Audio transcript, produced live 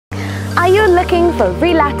Are you looking for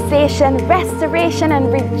relaxation, restoration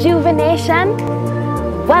and rejuvenation?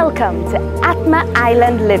 Welcome to Atma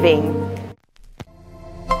Island Living.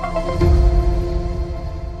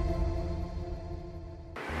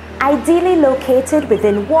 Ideally located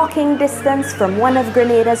within walking distance from one of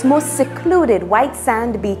Grenada's most secluded white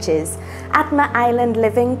sand beaches, Atma Island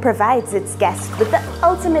Living provides its guests with the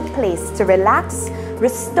ultimate place to relax,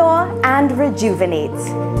 restore and rejuvenate.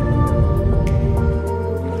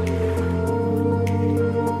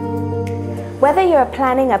 Whether you're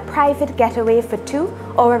planning a private getaway for two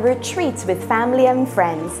or a retreat with family and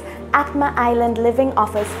friends, Atma Island Living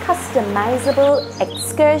offers customizable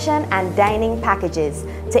excursion and dining packages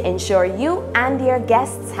to ensure you and your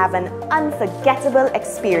guests have an unforgettable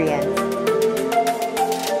experience.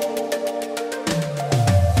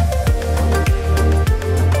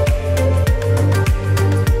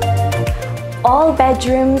 All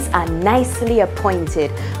bedrooms are nicely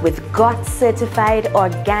appointed with GOTS certified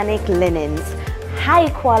organic linens, high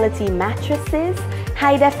quality mattresses,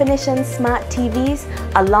 high definition smart TVs,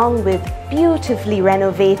 along with beautifully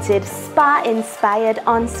renovated spa inspired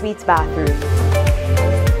ensuite bathrooms.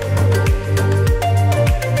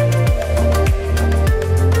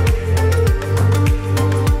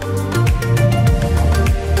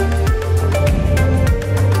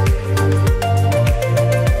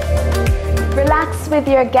 Relax with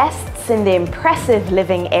your guests in the impressive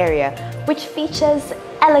living area, which features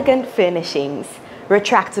elegant furnishings.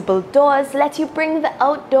 Retractable doors let you bring the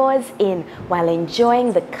outdoors in while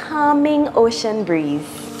enjoying the calming ocean breeze.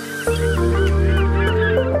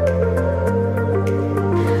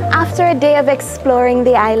 After a day of exploring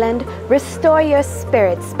the island, restore your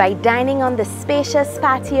spirits by dining on the spacious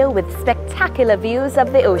patio with spectacular views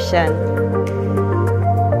of the ocean.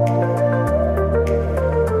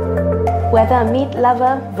 Whether a meat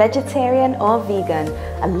lover, vegetarian or vegan,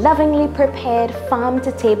 a lovingly prepared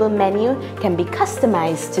farm-to-table menu can be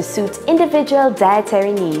customized to suit individual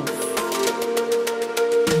dietary needs.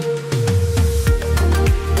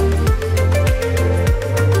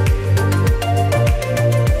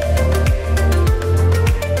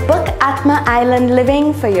 Book Atma Island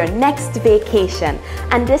Living for your next vacation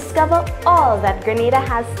and discover all that Grenada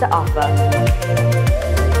has to offer.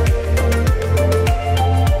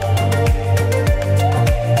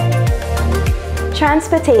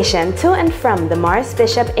 Transportation to and from the Morris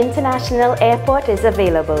Bishop International Airport is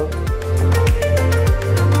available.